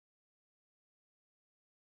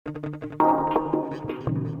Hello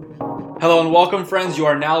and welcome, friends. You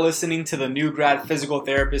are now listening to the New Grad Physical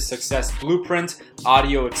Therapist Success Blueprint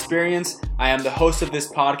audio experience. I am the host of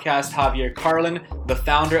this podcast, Javier Carlin, the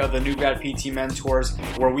founder of the New Grad PT Mentors,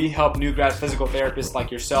 where we help new grad physical therapists like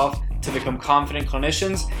yourself to become confident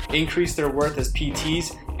clinicians, increase their worth as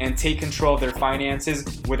PTs, and take control of their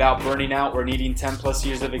finances without burning out or needing 10 plus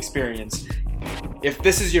years of experience. If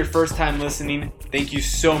this is your first time listening, thank you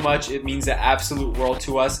so much. It means the absolute world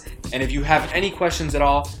to us. And if you have any questions at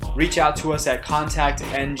all, reach out to us at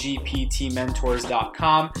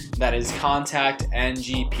contactngptmentors.com. That is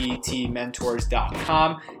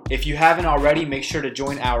contactngptmentors.com. If you haven't already, make sure to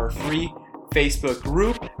join our free Facebook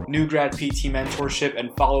group, New Grad PT Mentorship,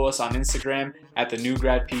 and follow us on Instagram at the New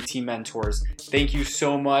Grad PT Mentors. Thank you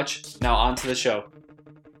so much. Now on to the show.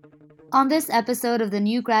 On this episode of the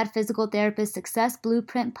New Grad Physical Therapist Success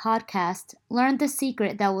Blueprint podcast, learn the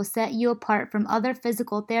secret that will set you apart from other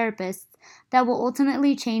physical therapists that will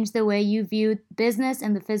ultimately change the way you view business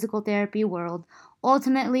and the physical therapy world,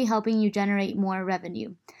 ultimately helping you generate more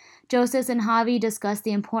revenue. Joseph and Javi discuss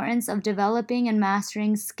the importance of developing and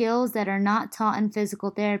mastering skills that are not taught in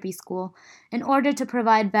physical therapy school in order to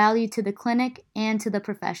provide value to the clinic and to the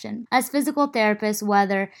profession. As physical therapists,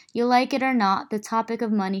 whether you like it or not, the topic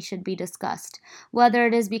of money should be discussed, whether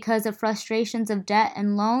it is because of frustrations of debt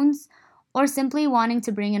and loans or simply wanting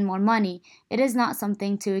to bring in more money. It is not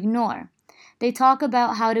something to ignore. They talk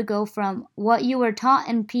about how to go from what you were taught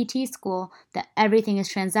in PT school, that everything is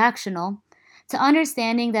transactional, to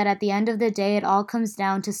understanding that at the end of the day, it all comes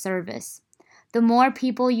down to service. The more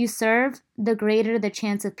people you serve, the greater the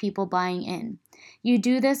chance of people buying in. You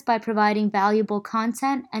do this by providing valuable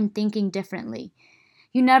content and thinking differently.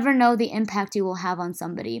 You never know the impact you will have on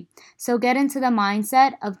somebody. So get into the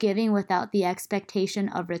mindset of giving without the expectation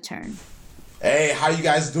of return. Hey, how you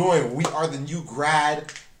guys doing? We are the New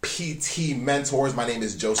Grad PT Mentors. My name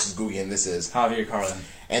is Joseph Gugi, and this is Javier Carlin.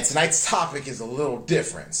 And tonight's topic is a little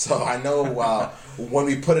different. So I know when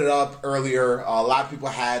we put it up earlier, a lot of people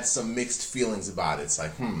had some mixed feelings about it. It's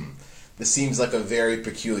like, this seems like a very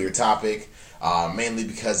peculiar topic, mainly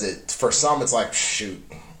because for some it's like, shoot,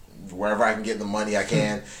 wherever I can get the money I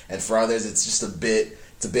can. And for others, it's just a bit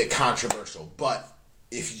controversial. But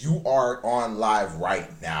if you are on live right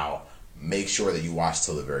now, make sure that you watch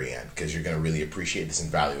till the very end, because you're going to really appreciate this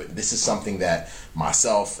and value it. This is something that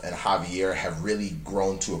myself and Javier have really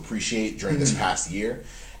grown to appreciate during this past year,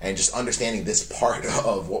 and just understanding this part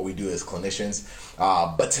of what we do as clinicians.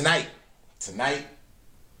 But tonight,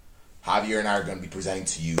 Javier and I are going to be presenting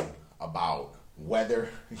to you about whether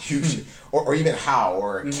you should, or even how,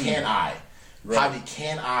 or can I, Javi,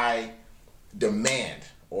 can I demand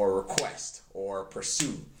or request or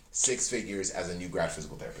pursue 6 figures as a new grad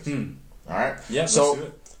physical therapist? All right. Yeah. Let's do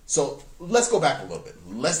it. So let's go back a little bit.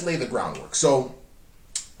 Let's lay the groundwork. So,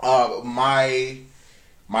 my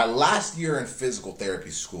last year in physical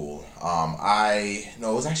therapy school, it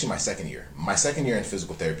was actually my second year. My second year in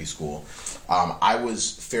physical therapy school, I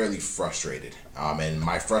was fairly frustrated, and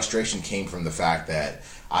my frustration came from the fact that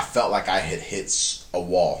I felt like I had hit a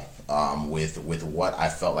wall with what I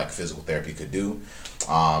felt like physical therapy could do.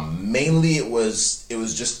 Mainly, it was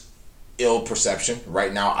just ill perception.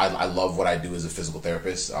 Right now, I love what I do as a physical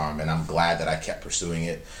therapist, and I'm glad that I kept pursuing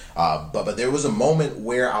it. But there was a moment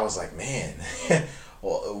where I was like, man,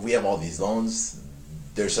 well, we have all these loans.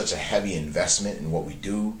 There's such a heavy investment in what we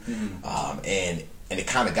do, and it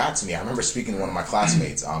kind of got to me. I remember speaking to one of my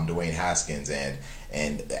classmates, Dwayne Haskins, and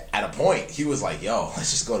at a point he was like, "Yo,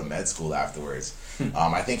 let's just go to med school afterwards."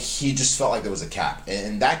 I think he just felt like there was a cap,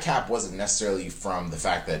 and that cap wasn't necessarily from the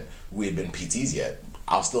fact that we had been PTs yet.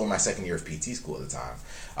 I was still in my second year of PT school at the time.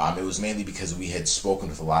 It was mainly because we had spoken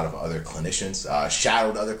with a lot of other clinicians,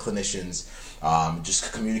 shadowed other clinicians,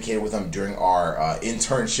 just communicated with them during our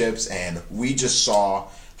internships, and we just saw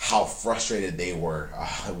how frustrated they were.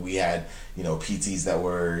 We had, PTs that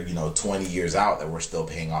were, 20 years out that were still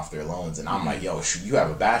paying off their loans. And I'm like, yo, shoot, you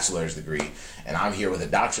have a bachelor's degree, and I'm here with a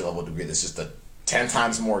doctorate level degree that's just 10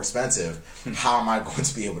 times more expensive. How am I going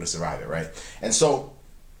to be able to survive it, right? And so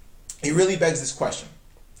it really begs this question.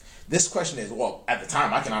 This question is, well, at the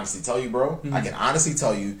time, I can honestly tell you, bro, I can honestly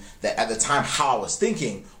tell you that at the time, how I was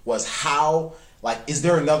thinking was how, is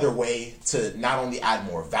there another way to not only add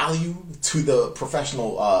more value to the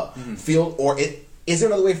professional field, or is there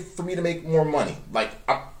another way for me to make more money?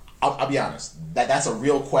 I'll be honest. That's a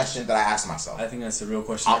real question that I ask myself. I think that's a real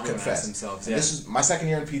question. I'll confess. Themselves. Yeah. This is my second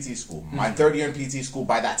year in PT school. My third year in PT school.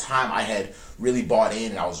 By that time, I had really bought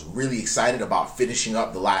in, and I was really excited about finishing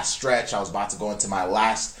up the last stretch. I was about to go into my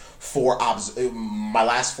last four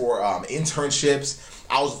internships.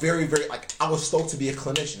 I was very, very I was stoked to be a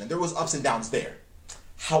clinician, and there was ups and downs there.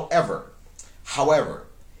 However,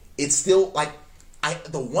 it's still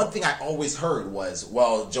the one thing I always heard was,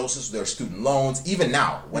 well, Joseph, there are student loans. Even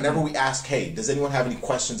now, whenever we ask, hey, does anyone have any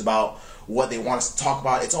questions about what they want us to talk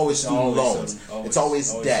about? It's always student loans. It's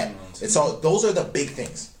always debt. Those are the big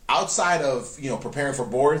things. Outside of, preparing for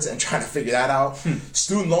boards and trying to figure that out,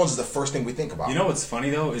 student loans is the first thing we think about. You know what's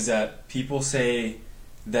funny, though, is that people say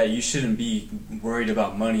that you shouldn't be worried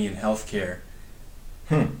about money in healthcare.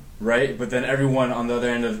 Right? But then everyone on the other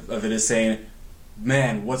end of it is saying,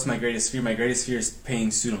 man, what's my greatest fear? My greatest fear is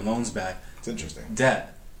paying student loans back. It's interesting.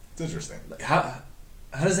 Debt. It's interesting. How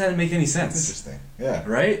does that make any sense? It's interesting. Yeah.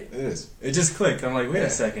 Right? It is. It just clicked. I'm like, wait a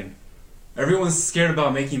second. Everyone's scared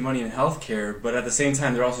about making money in healthcare, but at the same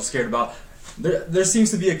time, they're also scared about... There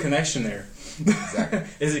seems to be a connection there. Exactly.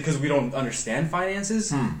 Is it because we don't understand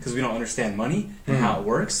finances? Because we don't understand money and how it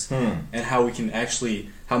works? And how we can actually...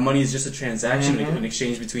 How money is just a transaction, an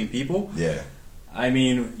exchange between people? Yeah. I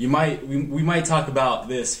mean, we might talk about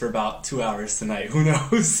this for about 2 hours tonight. Who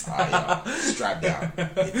knows? Strap down.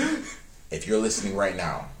 If you're listening right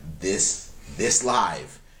now, this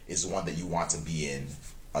live is the one that you want to be in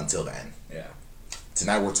until the end. Yeah.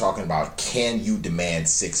 Tonight we're talking about, can you demand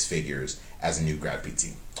 6 figures as a new grad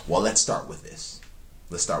PT? Well, let's start with this.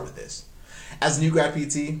 As a new grad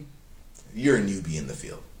PT, you're a newbie in the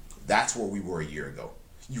field. That's where we were a year ago.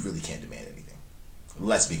 You really can't demand anything.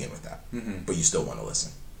 Let's begin with that. But you still want to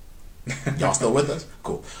listen. Y'all still with us?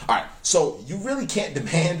 Cool. All right. So you really can't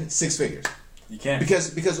demand 6 figures. You can't.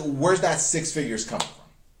 Because where's that 6 figures coming from?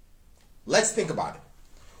 Let's think about it.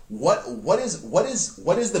 What is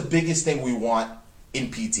the biggest thing we want in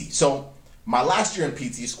PT? So my last year in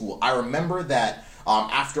PT school, I remember that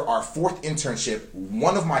after our 4th internship,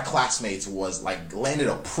 one of my classmates was landed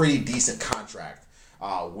a pretty decent contract.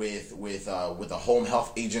 With a home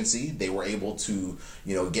health agency. They were able to,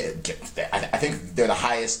 get I think they're the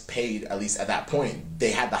highest paid, at least at that point. They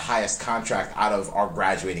had the highest contract out of our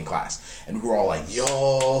graduating class. And we were all like,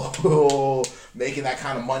 yo, making that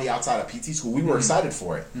kind of money outside of PT school. We were excited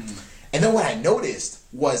for it. And then what I noticed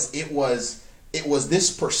was it was this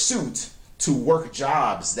pursuit to work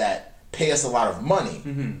jobs that pay us a lot of money,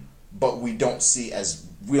 but we don't serve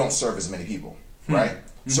as many people, right?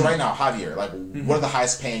 So right now, Javier, what are the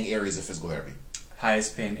highest paying areas of physical therapy?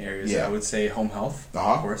 Highest paying areas, I would say home health,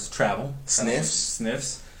 of course, travel,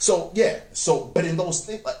 sniffs. So but in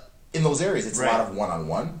those areas, it's a lot of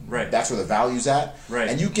one-on-one. Right. That's where the value's at. Right.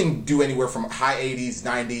 And you can do anywhere from high 80s,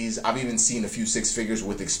 90s. I've even seen a few 6 figures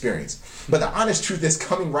with experience. But the honest truth is,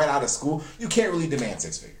 coming right out of school, you can't really demand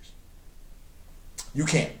 6 figures. You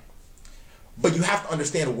can't. But you have to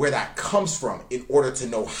understand where that comes from in order to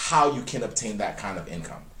know how you can obtain that kind of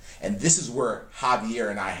income. And this is where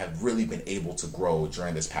Javier and I have really been able to grow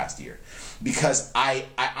during this past year. Because I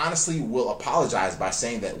honestly will apologize by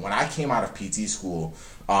saying that when I came out of PT school,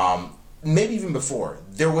 maybe even before,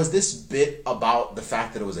 there was this bit about the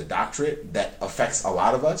fact that it was a doctorate that affects a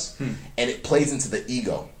lot of us, and it plays into the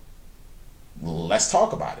ego. Let's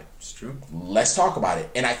talk about it. It's true. Let's talk about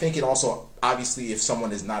it. And I think it also, obviously, if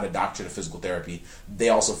someone is not a doctorate of physical therapy, they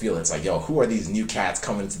also feel it's like, yo, who are these new cats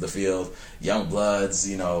coming into the field, young bloods,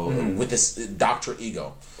 with this doctorate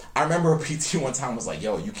ego. I remember a PT one time was like,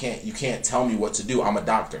 yo, you can't tell me what to do. I'm a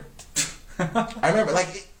doctor. I remember,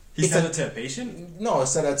 he said it to a patient? No, it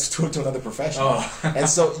said it to another professional. Oh. And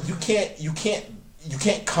so you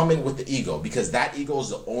can't come in with the ego, because that ego is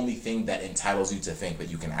the only thing that entitles you to think that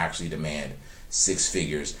you can actually demand 6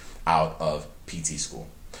 figures out of PT school.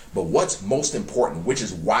 But what's most important, which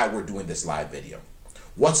is why we're doing this live video,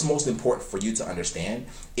 what's most important for you to understand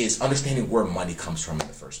is understanding where money comes from in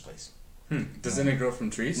the first place. Doesn't it grow from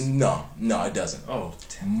trees? No, it doesn't. Oh,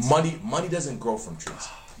 money doesn't grow from trees.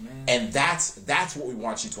 Oh, man. And that's what we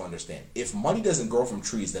want you to understand. If money doesn't grow from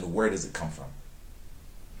trees, then where does it come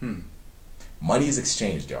from? Money is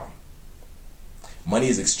exchanged, y'all. Money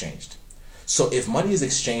is exchanged. So if money is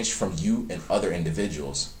exchanged from you and other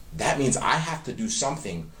individuals, that means I have to do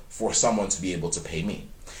something for someone to be able to pay me.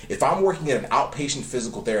 If I'm working at an outpatient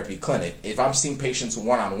physical therapy clinic, if I'm seeing patients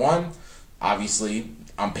one-on-one, obviously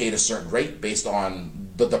I'm paid a certain rate based on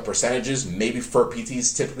the percentages. Maybe for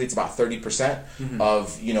PTs, typically it's about 30%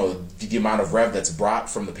 of the amount of rev that's brought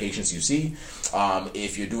from the patients you see.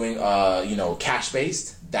 If you're doing cash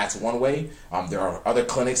based, That's one way. There are other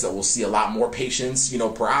clinics that will see a lot more patients,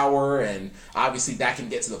 per hour, and obviously that can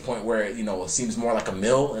get to the point where it seems more like a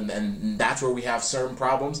mill, and then that's where we have certain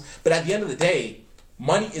problems. But at the end of the day,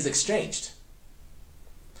 money is exchanged.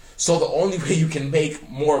 So the only way you can make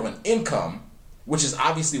more of an income, which is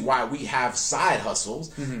obviously why we have side hustles,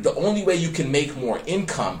 the only way you can make more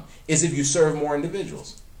income is if you serve more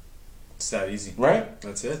individuals. It's that easy. Right?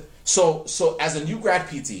 That's it. So as a new grad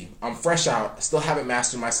PT, I'm fresh out, still haven't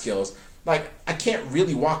mastered my skills. Like, I can't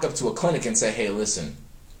really walk up to a clinic and say, hey, listen,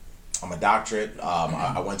 I'm a doctorate.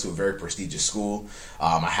 I went to a very prestigious school.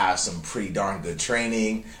 I have some pretty darn good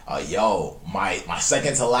training. My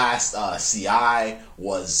second to last CI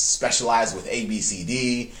was specialized with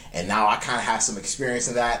ABCD, and now I kind of have some experience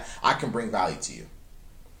in that. I can bring value to you.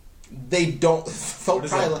 They don't. What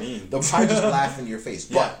does that mean? They'll probably just laugh in your face.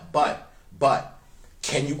 Yeah. But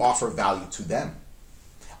can you offer value to them?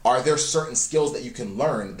 Are there certain skills that you can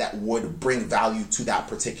learn that would bring value to that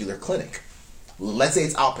particular clinic? Let's say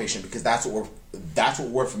it's outpatient, because that's what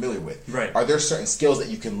we're familiar with. Right. Are there certain skills that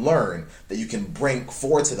you can learn that you can bring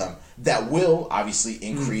forward to them that will obviously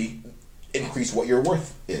increase what your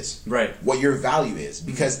worth is, right? What your value is?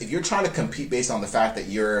 Because if you're trying to compete based on the fact that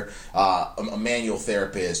you're a manual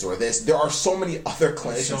therapist or this, there are so many other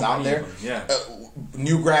clinicians out there,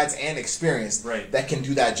 new grads and experienced, that can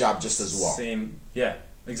do that job just as well.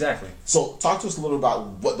 Exactly. So talk to us a little about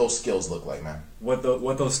what those skills look like, man. What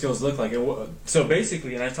those skills look like. So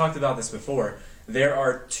basically, and I talked about this before, there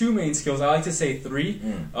are two main skills. I like to say three.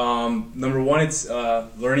 Number one, it's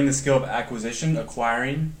learning the skill of acquisition,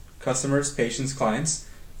 acquiring customers, patients, clients,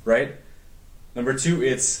 right? Number two,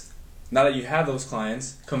 it's, now that you have those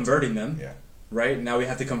clients, converting them, right? Now we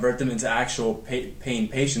have to convert them into actual paying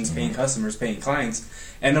patients, paying customers, paying clients.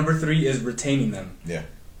 And number three is retaining them. Yeah.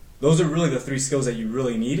 Those are really the three skills that you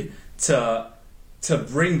really need to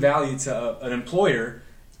bring value to an employer.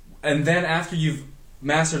 And then after you've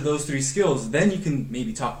mastered those three skills, then you can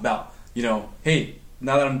maybe talk about, hey,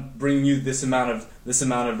 now that I'm bringing you this amount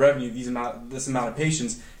of revenue, this amount of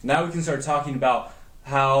patients, now we can start talking about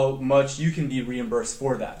how much you can be reimbursed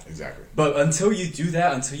for that. Exactly. But until you do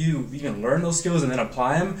that, until you even learn those skills and then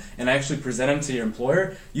apply them and actually present them to your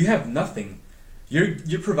employer, you have nothing.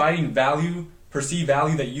 You're providing value, perceived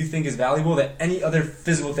value that you think is valuable, that any other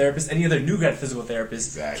physical therapist, any other new grad physical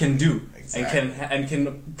therapist can do and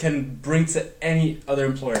can bring to any other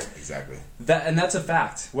employer. Exactly. That's a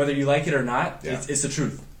fact. Whether you like it or not, it's the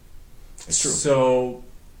truth. It's true. So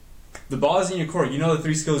the ball is in your court. You know the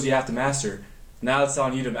three skills you have to master. Now it's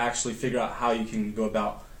on you to actually figure out how you can go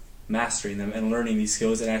about mastering them and learning these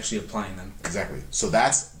skills and actually applying them. Exactly. So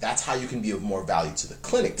that's how you can be of more value to the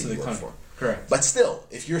clinic that you work for. Correct. But still,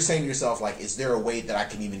 if you're saying to yourself, like, is there a way that I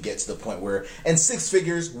can even get to the point where, and 6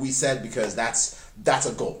 figures, we said, because that's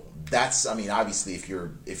a goal. That's, I mean, obviously, if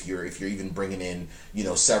you're even bringing in,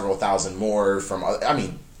 several thousand more from,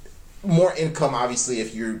 more income, obviously,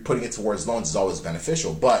 if you're putting it towards loans is always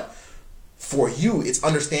beneficial. But for you, it's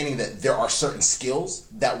understanding that there are certain skills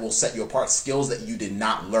that will set you apart, skills that you did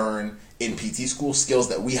not learn in PT school, skills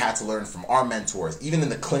that we had to learn from our mentors. Even in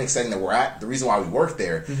the clinic setting that we're at, the reason why we work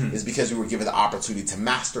there is because we were given the opportunity to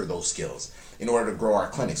master those skills in order to grow our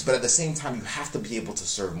clinics. But at the same time, you have to be able to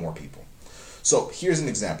serve more people. So here's an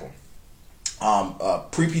example.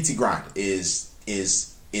 Pre-PT Grind is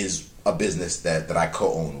a business that I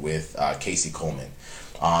co-own with Casey Coleman.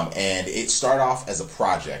 And it started off as a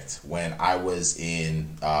project when I was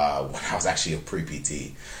actually a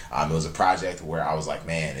pre-PT. It was a project where I was like,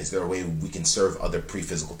 man, is there a way we can serve other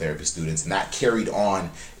pre-physical therapy students? And that carried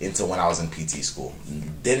on into when I was in PT school.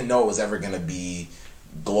 Didn't know it was ever going to be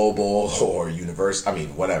global or universal.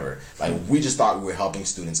 Whatever. Like, we just thought we were helping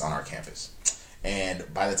students on our campus. And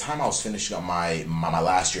by the time I was finishing up my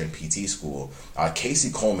last year in PT school,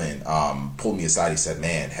 Casey Coleman pulled me aside. He said,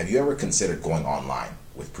 man, have you ever considered going online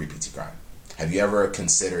with Pre-PT Grind? Have you ever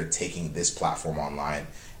considered taking this platform online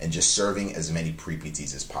and just serving as many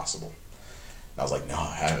pre-PTs as possible? And I was like, no,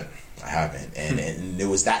 I haven't. And it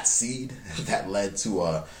was that seed that led to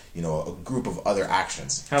a group of other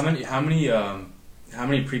actions. How many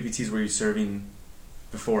pre-PTs were you serving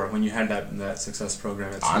before when you had that success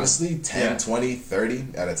program? Honestly, 10, 20, 30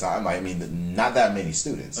 at a time. Not that many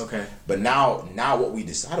students. Okay. But now what we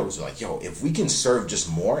decided was like, if we can serve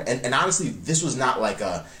just more, and honestly, this was not like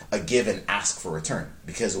a give and ask for return,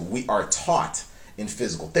 because we are taught in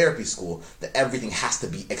physical therapy school that everything has to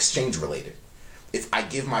be exchange related. If I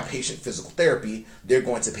give my patient physical therapy, they're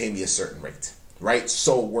going to pay me a certain rate, right?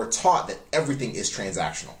 So we're taught that everything is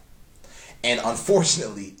transactional. And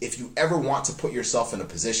unfortunately, if you ever want to put yourself in a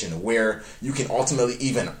position where you can ultimately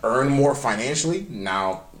even earn more financially,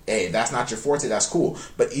 now, hey, that's not your forte, that's cool.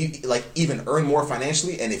 But even earn more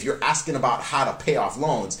financially, and if you're asking about how to pay off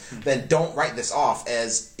loans, then don't write this off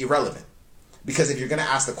as irrelevant. Because if you're going to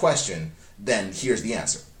ask the question, then here's the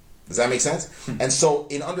answer. Does that make sense? And so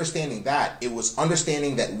in understanding that, it was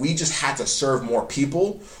understanding that we just had to serve more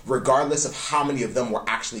people, regardless of how many of them were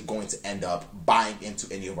actually going to end up buying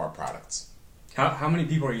into any of our products. How many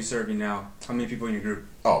people are you serving now? How many people in your group?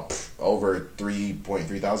 Oh, over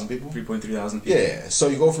 3.3 thousand people. 3.3 thousand people. Yeah, so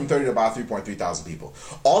you go from 30 to about 3.3 thousand people.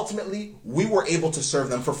 Ultimately, we were able to serve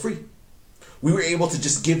them for free. We were able to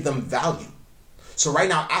just give them value. So right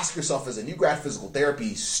now, ask yourself as a new grad physical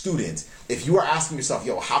therapy student, if you are asking yourself,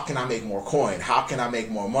 yo, how can I make more coin? How can I make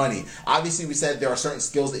more money? Obviously, we said there are certain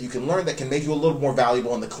skills that you can learn that can make you a little more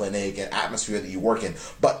valuable in the clinic and atmosphere that you work in.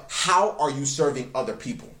 But how are you serving other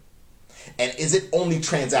people? And is it only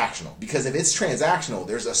transactional? Because if it's transactional,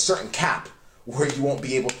 there's a certain cap where you won't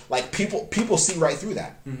be able, like people see right through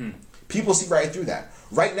that. Mm-hmm. People see right through that.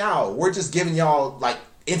 Right now, we're just giving y'all like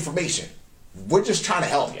information. We're just trying to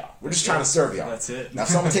help y'all. We're just trying to serve y'all. That's it. Now, if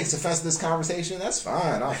someone takes offense to this conversation, that's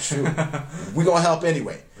fine. Oh, shoot. We're going to help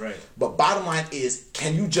anyway. Right. But bottom line is,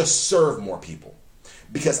 can you just serve more people?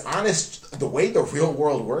 Because the way the real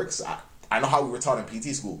world works, I know how we were taught in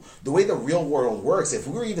PT school. The way the real world works, if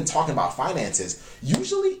we were even talking about finances,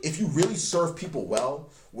 usually if you really serve people well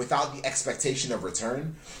without the expectation of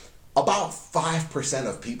return, about 5%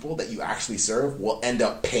 of people that you actually serve will end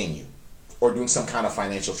up paying you or doing some kind of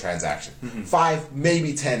financial transaction. 5,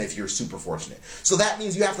 maybe 10 if you're super fortunate. So that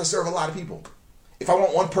means you have to serve a lot of people. If I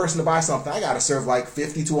want one person to buy something, I got to serve like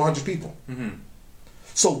 50 to 100 people.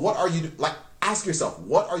 So what are you, like, ask yourself,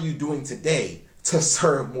 what are you doing today to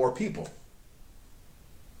serve more people?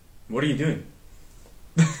 What are you doing?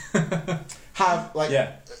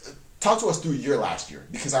 Talk to us through your last year,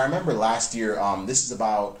 because I remember last year. This is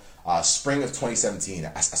about spring of 2017.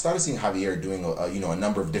 I started seeing Javier doing a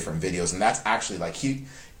number of different videos, and that's actually like he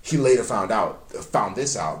later found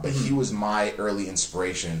this out, but he was my early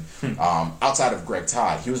inspiration. Outside of Greg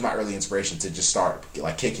Todd, he was my early inspiration to just start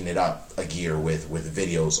like kicking it up a gear with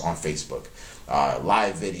videos on Facebook,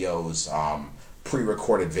 live videos.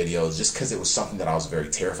 Pre-recorded videos, just because it was something that I was very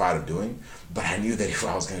terrified of doing. But I knew that if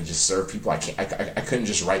I was going to just serve people, I couldn't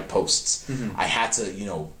just write posts. I had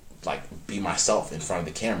to, like, be myself in front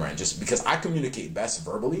of the camera, and just because I communicate best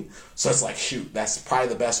verbally, so it's like, shoot, that's probably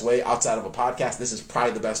the best way outside of a podcast. This is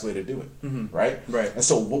probably the best way to do it, right? And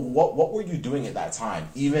so, what were you doing at that time,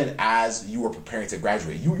 even as you were preparing to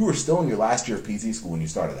graduate? You were still in your last year of PT school when you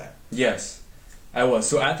started that. Yes, I was.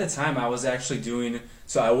 So at the time, I was actually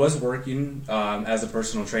I was working as a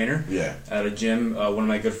personal trainer at a gym. One of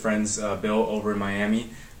my good friends, Bill, over in Miami.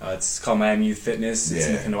 It's called Miami Youth Fitness. It's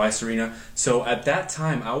in the Canoice Arena. So at that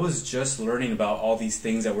time, I was just learning about all these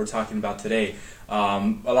things that we're talking about today. A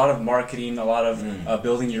lot of marketing, a lot of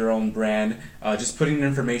building your own brand, just putting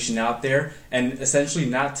information out there, and essentially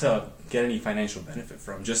not to get any financial benefit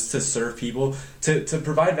from, just to serve people, to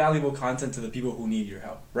provide valuable content to the people who need your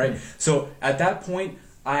help, right? So at that point,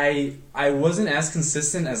 I wasn't as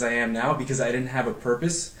consistent as I am now because I didn't have a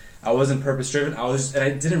purpose. I wasn't purpose driven. I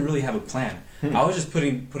didn't really have a plan. I was just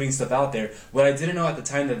putting stuff out there. What I didn't know at the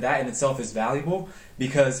time that in itself is valuable,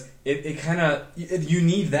 because it kind of, you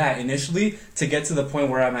need that initially to get to the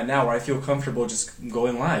point where I'm at now, where I feel comfortable just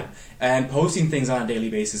going live and posting things on a daily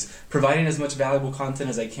basis, providing as much valuable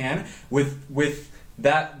content as I can with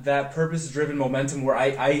that purpose-driven momentum where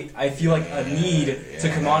I feel like a need to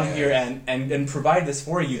come on here and provide this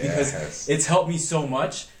for you, because it's helped me so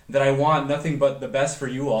much that I want nothing but the best for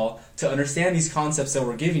you all to understand these concepts that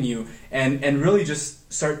we're giving you and really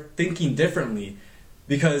just start thinking differently.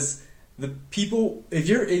 Because the people, if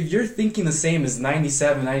you're thinking the same as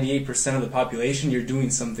 98% of the population, you're doing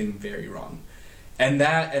something very wrong. And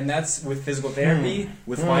that's with physical therapy,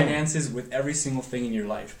 with finances, with every single thing in your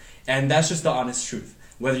life. And that's just the honest truth.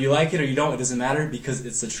 Whether you like it or you don't, it doesn't matter, because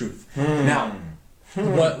it's the truth. Now,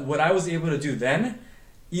 what I was able to do then,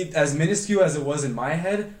 as minuscule as it was in my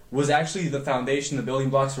head, was actually the foundation, the building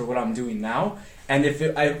blocks for what I'm doing now. And if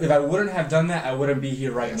I wouldn't have done that, I wouldn't be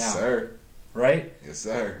here right now. Yes, sir. Right? Yes,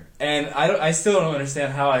 sir. And I still don't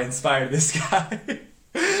understand how I inspired this guy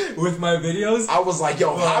with my videos. I was like,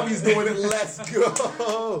 yo, Javi's doing it, let's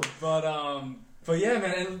go. But yeah,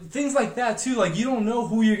 man, and things like that too. Like, you don't know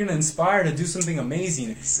who you're gonna inspire to do something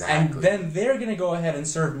amazing, and then they're gonna go ahead and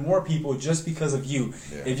serve more people just because of you.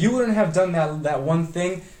 If you wouldn't have done that one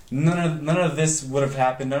thing, none of this would have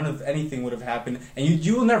happened. None of anything would have happened, and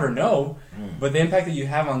you will never know. But the impact that you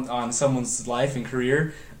have on someone's life and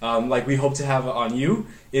career, like we hope to have on you,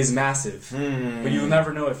 is massive. But you'll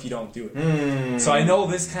never know if you don't do it. So I know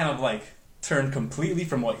this kind of like turned completely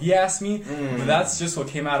from what he asked me, but that's just what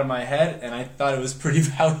came out of my head, and I thought it was pretty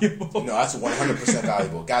valuable. No, that's 100%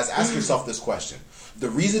 valuable. Guys, ask yourself this question. The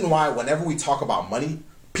reason why whenever we talk about money,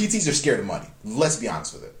 PTs are scared of money. Let's be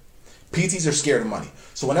honest with it. PTs are scared of money.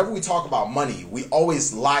 So whenever we talk about money, we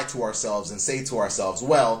always lie to ourselves and say to ourselves,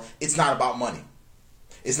 well, it's not about money.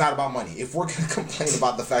 It's not about money. If we're going to complain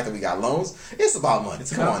about the fact that we got loans, it's about money.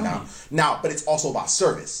 Come on now. Now, but it's also about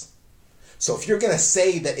service. So if you're going to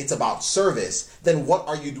say that it's about service, then what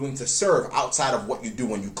are you doing to serve outside of what you do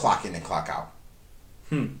when you clock in and clock out?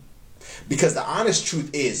 Because the honest truth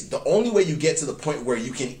is, the only way you get to the point where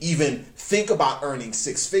you can even think about earning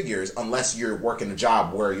six figures, unless you're working a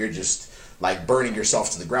job where you're just like burning yourself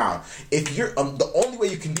to the ground, if you're the only way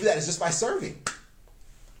you can do that is just by serving.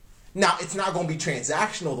 Now, it's not going to be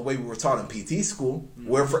transactional the way we were taught in PT school,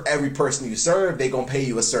 where for every person you serve, they're going to pay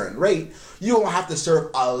you a certain rate. You're going to have to serve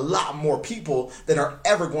a lot more people than are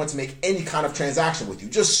ever going to make any kind of transaction with you.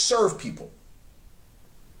 Just serve people.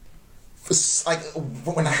 Like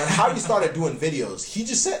when Javi started doing videos, he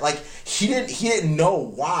just said like he didn't know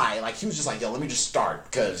why. Like he was just like, yo, let me just start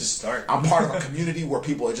because I'm part of a community where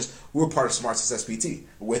people are just, we're part of Smart Success PT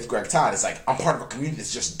with Greg Todd. It's like I'm part of a community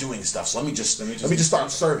that's just doing stuff. So let me just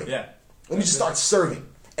start serving. Yeah. Let me just start serving,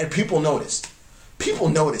 and people notice. People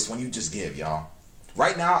notice when you just give, y'all.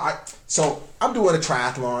 Right now, I'm doing a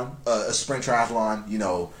triathlon, a sprint triathlon. You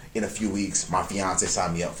know, in a few weeks, my fiance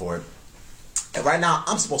signed me up for it. And right now,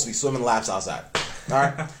 I'm supposed to be swimming laps outside. All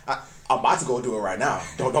right, I'm about to go do it right now.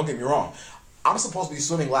 Don't get me wrong. I'm supposed to be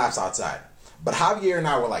swimming laps outside. But Javier and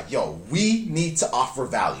I were like, yo, we need to offer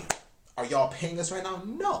value. Are y'all paying us right now?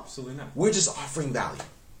 No, absolutely not. We're just offering value.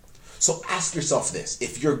 So ask yourself this: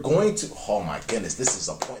 if you're going to, oh my goodness, this is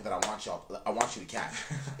a point that I want you to catch.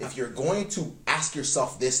 If you're going to ask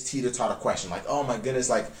yourself this teeter-totter question, like, oh my goodness,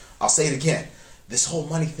 like I'll say it again, this whole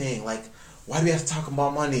money thing, like, why do we have to talk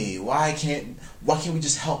about money? Why can't we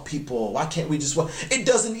just help people? Why can't we just, it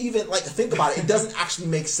doesn't even, like, think about it. It doesn't actually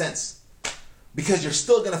make sense. Because you're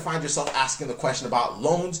still going to find yourself asking the question about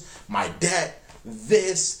loans, my debt,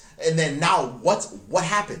 this, and then now what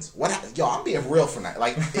happens? Yo, I'm being real for tonight.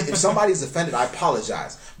 Like, if somebody's offended, I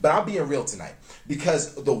apologize. But I'm being real tonight.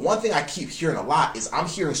 Because the one thing I keep hearing a lot is I'm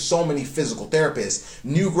hearing so many physical therapists,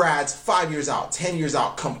 new grads, 5 years out, 10 years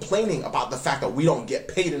out, complaining about the fact that we don't get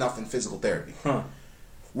paid enough in physical therapy.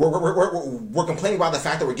 We're complaining about the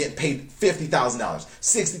fact that we're getting paid $50,000,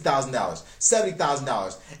 $60,000,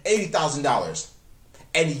 $70,000, $80,000.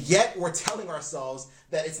 And yet we're telling ourselves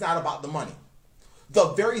that it's not about the money.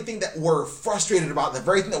 The very thing that we're frustrated about, the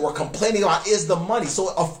very thing that we're complaining about is the money.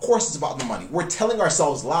 So of course it's about the money. We're telling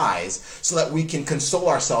ourselves lies so that we can console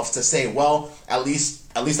ourselves to say, well, at least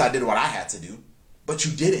I did what I had to do. But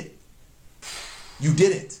you didn't. You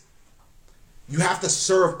didn't. You have to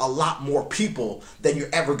serve a lot more people than you're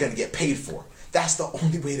ever going to get paid for. That's the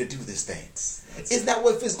only way to do this thing. Isn't that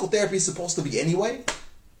what physical therapy is supposed to be anyway?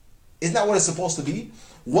 Isn't that what it's supposed to be?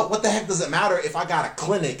 What the heck does it matter if I got a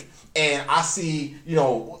clinic and I see,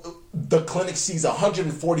 the clinic sees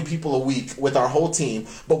 140 people a week with our whole team,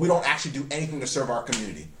 but we don't actually do anything to serve our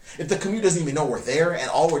community? If the community doesn't even know we're there and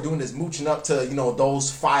all we're doing is mooching up to, those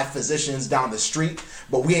 5 physicians down the street,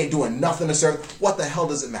 but we ain't doing nothing to serve, what the hell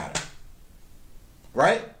does it matter?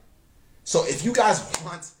 Right? So if you guys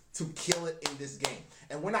want to kill it in this game,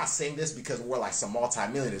 and we're not saying this because we're like some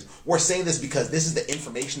multimillionaires, we're saying this because this is the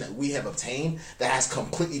information that we have obtained that has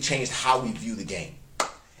completely changed how we view the game.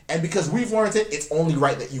 And because we've learned it, it's only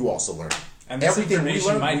right that you also learn it. And this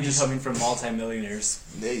information might be coming from multimillionaires.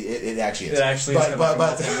 It actually is. It actually is coming from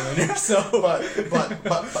multimillionaires. So.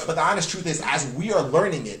 But the honest truth is, as we are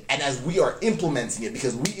learning it and as we are implementing it,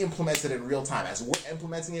 because we implement it in real time, as we're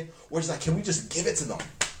implementing it, we're just like, can we just give it to them?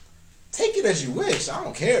 Take it as you wish. I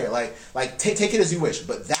don't care. Like take it as you wish.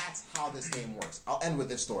 But that's how this game works. I'll end with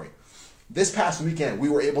this story. This past weekend, we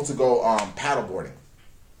were able to go paddleboarding.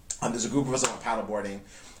 There's a group of us on paddleboarding.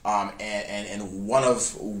 And one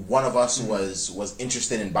of us was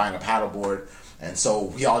interested in buying a paddleboard, and so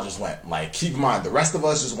we all just went. Like, keep in mind, the rest of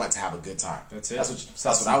us just went to have a good time. That's it. That's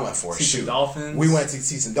what I went for. See some dolphins. We went to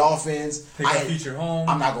see some dolphins. Pick our future home.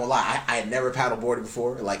 I'm not gonna lie, I had never paddleboarded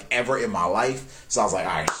before, like ever in my life. So I was like,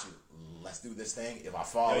 all right, shoot, let's do this thing. If I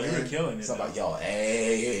fall in, you were killing it. So I'm like, yo,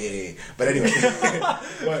 hey. But anyway,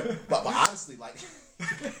 but honestly, like,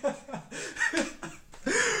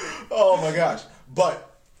 oh my gosh,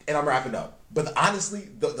 and I'm wrapping up. But honestly,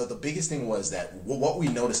 the biggest thing was that what we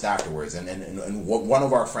noticed afterwards, and what one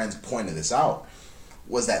of our friends pointed this out,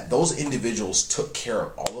 was that those individuals took care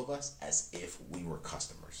of all of us as if we were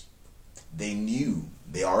customers.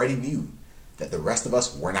 They already knew that the rest of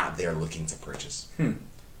us were not there looking to purchase.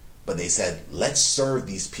 But they said, let's serve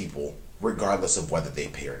these people regardless of whether they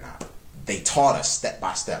pay or not. They taught us step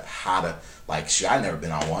by step how to, like, shit, I've never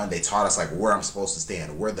been on one. They taught us, like, where I'm supposed to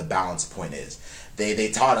stand, where the balance point is.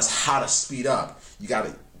 They taught us how to speed up. You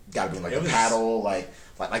gotta be like a paddle, like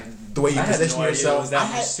the way you position yourself.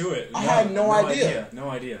 I had no idea.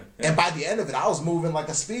 No idea. Yeah. And by the end of it, I was moving like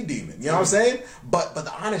a speed demon. You know what I'm saying? But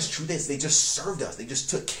the honest truth is, they just served us. They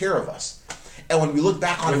just took care of us. And when we look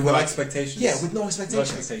back on it, we're like, expectations. Yeah, with no expectations.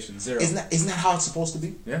 No expectations. Zero. Isn't that how it's supposed to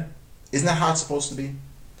be? Yeah. Isn't that how it's supposed to be?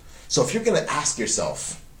 So if you're gonna ask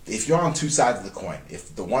yourself, if you're on two sides of the coin,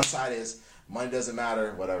 if the one side is money doesn't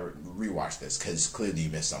matter, whatever, rewatch this because clearly you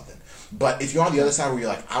missed something. But if you're on the other side where you're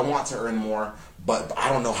like, I want to earn more, but I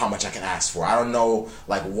don't know how much I can ask for. I don't know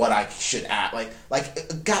like what I should ask.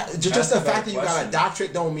 Just the fact that you got a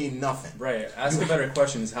doctorate don't mean nothing. Right. Ask a better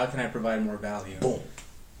question is, how can I provide more value? Boom.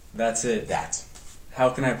 That's it. How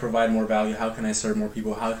can I provide more value? How can I serve more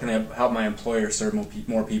people? How can I help my employer serve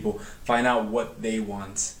more people? Find out what they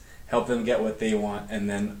want. Help them get what they want, and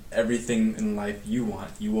then everything in life you want,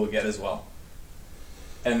 you will get as well.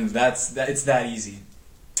 And it's that easy.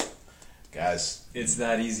 Guys, it's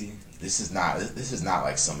that easy. This is not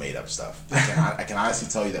like some made up stuff. I can honestly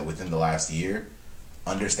tell you that within the last year,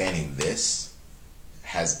 understanding this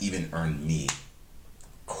has even earned me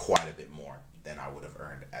quite a bit more than I would have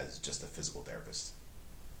earned as just a physical therapist.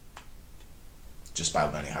 Just by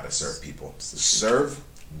learning how to serve people. Serve,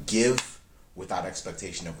 give without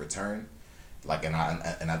expectation of return. Like, and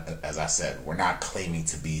as I said, we're not claiming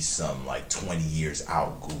to be some like 20 years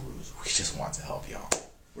out gurus. We just want to help y'all.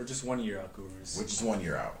 We're just 1 year out gurus. We're just 1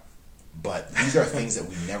 year out. But these are things that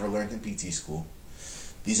we never learned in PT school.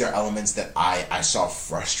 These are elements that I saw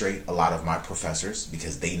frustrate a lot of my professors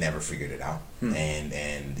because they never figured it out.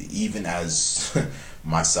 And even as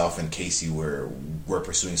myself and Casey were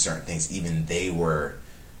pursuing certain things, even they were,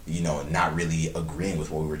 not really agreeing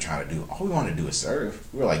with what we were trying to do. All we wanted to do is serve.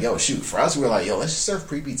 We were like, yo, shoot. For us, we were like, yo, let's just serve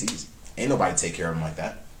pre-PTs. Ain't nobody take care of them like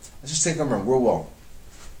that. Let's just take them real well.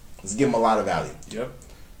 Let's give them a lot of value. Yep.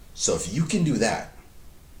 So if you can do that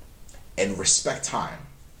and respect time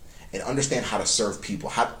and understand how to serve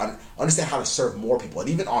people, understand how to serve more people, and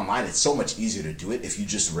even online, it's so much easier to do it if you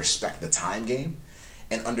just respect the time game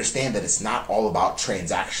and understand that it's not all about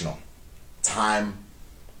transactional time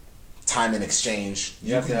in exchange.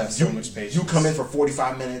 You have to have so much patience. You come in for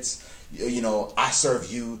 45 minutes, I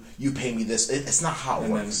serve you, you pay me this. It's not how it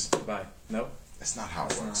works. Then, bye. Nope. That's not how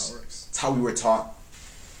it works. It's how we were taught,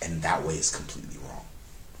 and that way is completely wrong.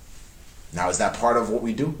 Now, is that part of what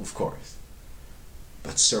we do? Of course.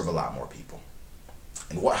 But serve a lot more people.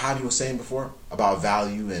 And what Javi was saying before about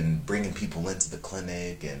value and bringing people into the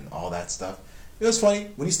clinic and all that stuff, it was funny.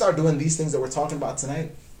 When you start doing these things that we're talking about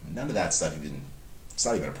tonight, none of that stuff it's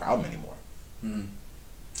not even a problem anymore.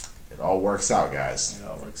 It all works out, guys. It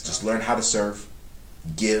all works Just out. learn how to serve,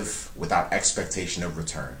 give without expectation of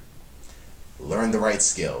return, learn the right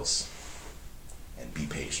skills, and be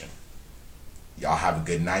patient. Y'all have a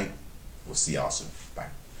good night. We'll see y'all soon. Bye.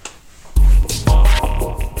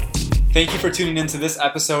 Thank you for tuning in to this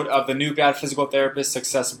episode of the New Grad Physical Therapist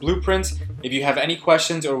Success Blueprint. If you have any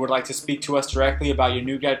questions or would like to speak to us directly about your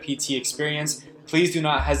New Grad PT experience, please do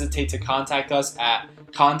not hesitate to contact us at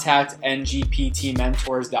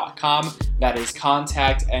contactngptmentors.com. That is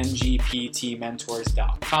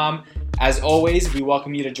contactngptmentors.com. As always, we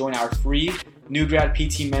welcome you to join our free New Grad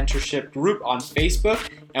PT Mentorship group on Facebook,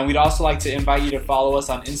 and we'd also like to invite you to follow us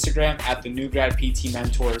on Instagram at the New Grad PT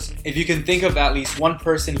Mentors. If you can think of at least one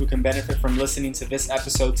person who can benefit from listening to this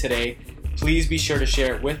episode today, please be sure to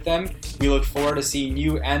share it with them. We look forward to seeing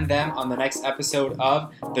you and them on the next episode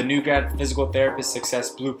of the New Grad Physical Therapist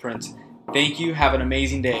Success Blueprint. Thank you. Have an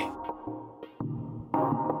amazing day.